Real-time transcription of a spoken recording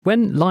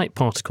When light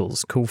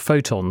particles, called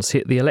photons,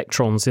 hit the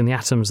electrons in the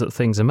atoms that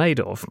things are made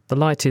of, the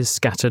light is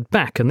scattered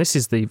back, and this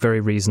is the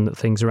very reason that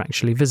things are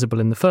actually visible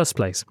in the first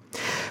place.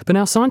 But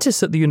now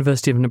scientists at the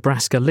University of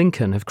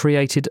Nebraska-Lincoln have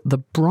created the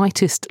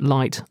brightest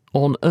light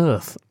on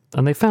Earth,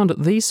 and they found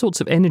at these sorts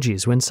of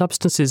energies, when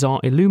substances are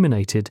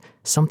illuminated,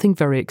 something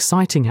very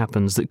exciting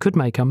happens that could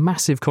make a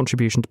massive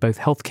contribution to both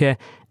healthcare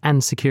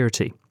and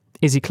security.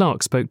 Izzy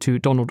Clark spoke to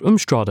Donald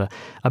Umstadter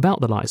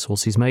about the light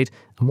source he's made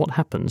and what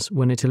happens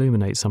when it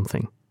illuminates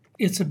something.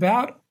 It's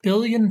about a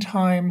billion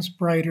times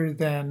brighter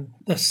than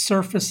the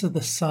surface of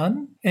the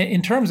sun.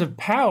 In terms of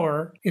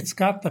power, it's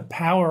got the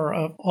power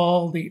of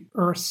all the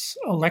Earth's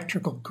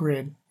electrical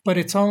grid, but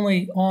it's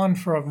only on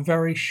for a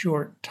very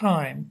short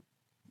time.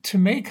 To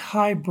make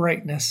high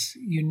brightness,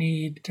 you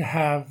need to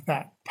have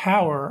that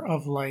power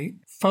of light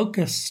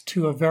focused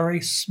to a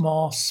very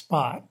small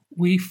spot.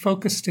 We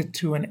focused it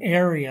to an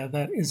area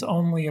that is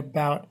only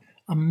about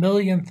a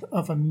millionth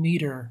of a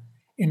meter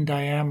in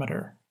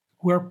diameter.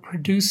 We're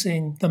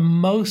producing the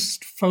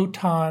most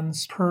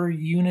photons per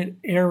unit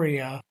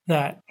area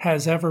that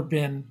has ever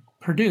been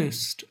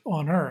produced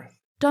on Earth.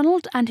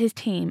 Donald and his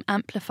team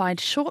amplified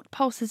short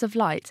pulses of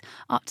light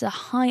up to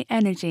high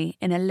energy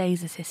in a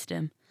laser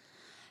system.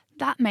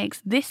 That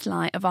makes this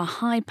light of a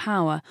high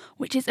power,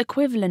 which is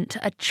equivalent to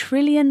 1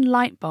 trillion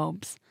light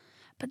bulbs.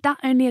 But that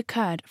only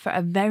occurred for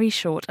a very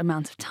short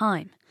amount of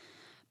time.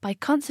 By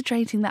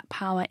concentrating that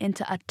power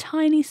into a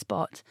tiny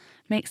spot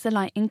makes the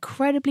light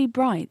incredibly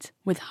bright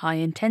with high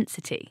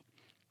intensity.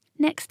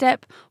 Next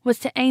step was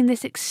to aim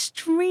this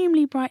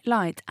extremely bright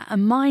light at a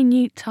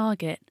minute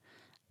target,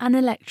 an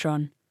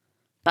electron.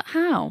 But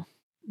how?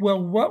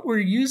 Well, what we're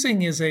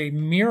using is a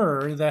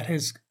mirror that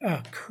has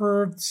a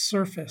curved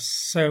surface,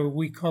 so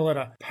we call it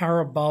a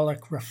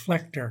parabolic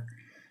reflector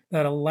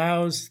that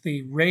allows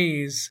the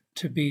rays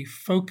to be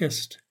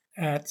focused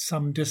at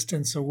some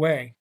distance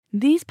away.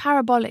 These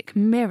parabolic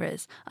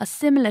mirrors are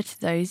similar to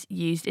those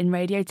used in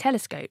radio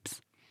telescopes.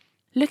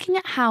 Looking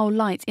at how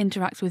light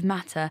interacts with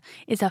matter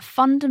is a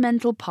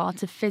fundamental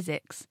part of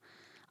physics.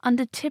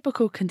 Under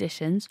typical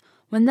conditions,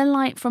 when the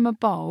light from a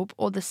bulb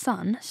or the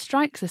sun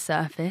strikes a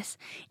surface,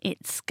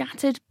 it's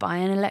scattered by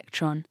an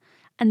electron,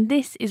 and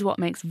this is what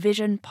makes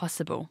vision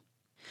possible.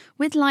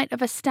 With light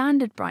of a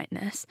standard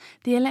brightness,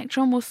 the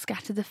electron will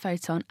scatter the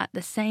photon at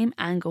the same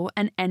angle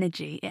and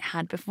energy it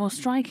had before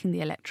striking the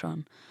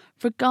electron,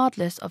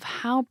 regardless of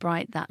how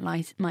bright that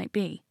light might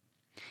be.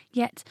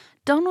 Yet,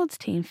 Donald's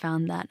team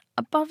found that,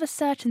 above a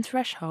certain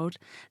threshold,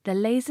 the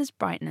laser's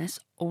brightness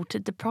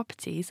altered the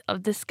properties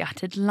of the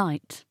scattered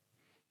light.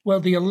 Well,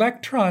 the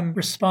electron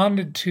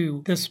responded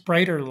to this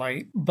brighter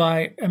light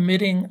by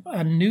emitting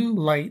a new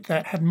light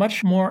that had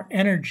much more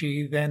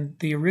energy than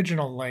the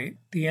original light.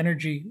 The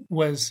energy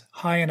was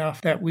high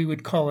enough that we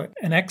would call it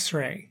an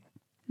X-ray.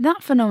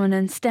 That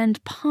phenomenon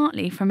stemmed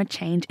partly from a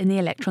change in the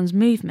electron's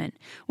movement,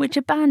 which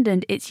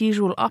abandoned its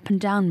usual up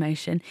and down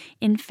motion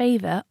in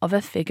favour of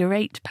a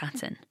figure-8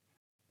 pattern.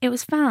 It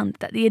was found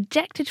that the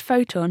ejected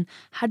photon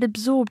had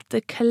absorbed the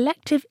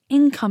collective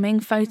incoming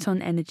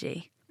photon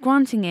energy,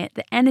 granting it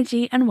the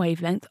energy and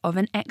wavelength of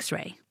an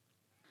X-ray.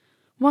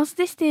 Whilst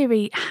this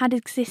theory had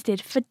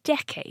existed for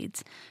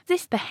decades,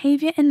 this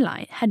behaviour in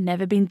light had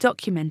never been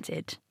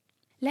documented.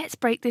 Let's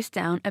break this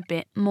down a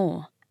bit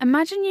more.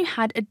 Imagine you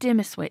had a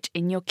dimmer switch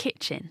in your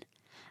kitchen.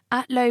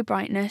 At low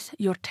brightness,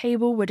 your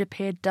table would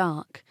appear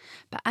dark,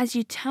 but as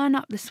you turn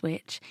up the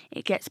switch,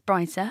 it gets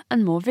brighter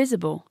and more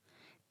visible.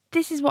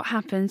 This is what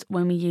happens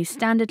when we use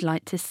standard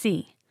light to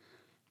see.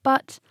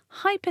 But,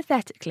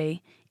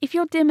 hypothetically, if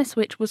your dimmer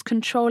switch was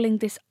controlling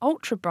this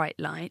ultra-bright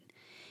light,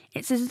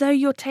 it's as though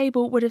your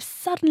table would have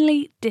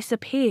suddenly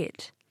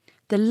disappeared.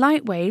 The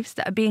light waves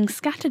that are being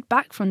scattered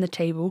back from the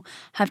table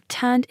have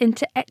turned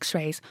into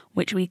X-rays,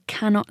 which we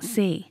cannot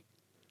see.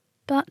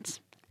 But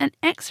an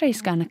X-ray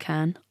scanner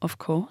can, of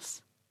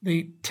course.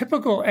 The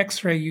typical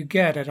X-ray you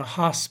get at a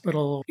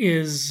hospital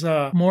is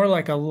more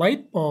like a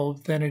light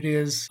bulb than it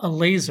is a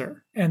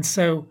laser, and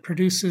so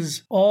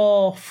produces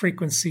all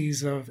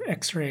frequencies of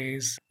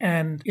X-rays,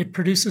 and it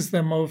produces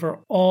them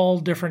over all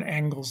different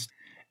angles.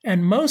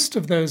 And most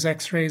of those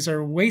X-rays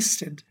are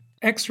wasted.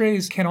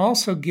 X-rays can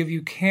also give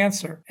you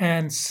cancer,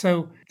 and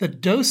so the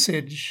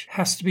dosage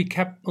has to be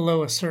kept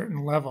below a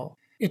certain level.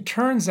 It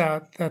turns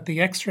out that the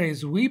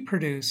X-rays we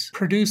produce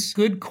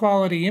good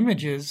quality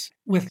images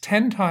with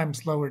 10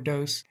 times lower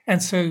dose,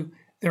 and so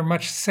they're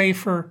much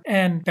safer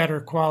and better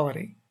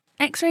quality.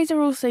 X-rays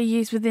are also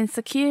used within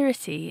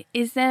security.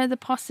 Is there the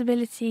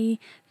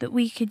possibility that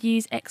we could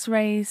use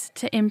X-rays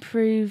to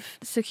improve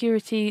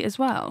security as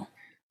well?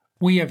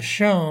 We have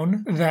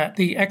shown that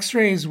the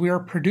X-rays we are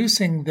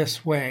producing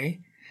this way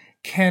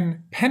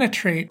can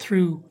penetrate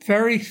through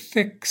very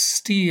thick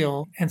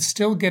steel and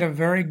still get a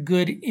very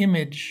good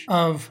image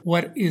of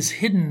what is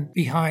hidden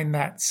behind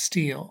that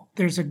steel.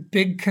 There's a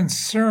big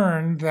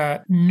concern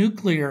that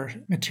nuclear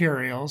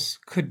materials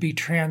could be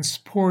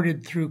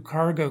transported through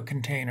cargo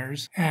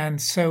containers,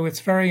 and so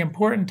it's very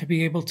important to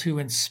be able to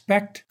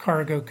inspect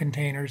cargo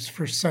containers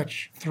for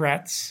such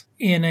threats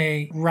in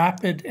a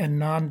rapid and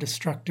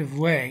non-destructive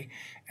way.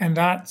 And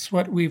that's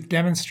what we've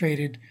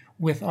demonstrated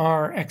with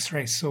our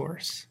X-ray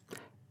source.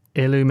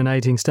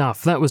 Illuminating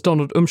stuff. That was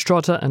Donald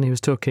Umstadter, and he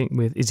was talking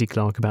with Izzy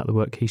Clark about the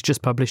work he's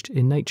just published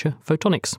in Nature Photonics.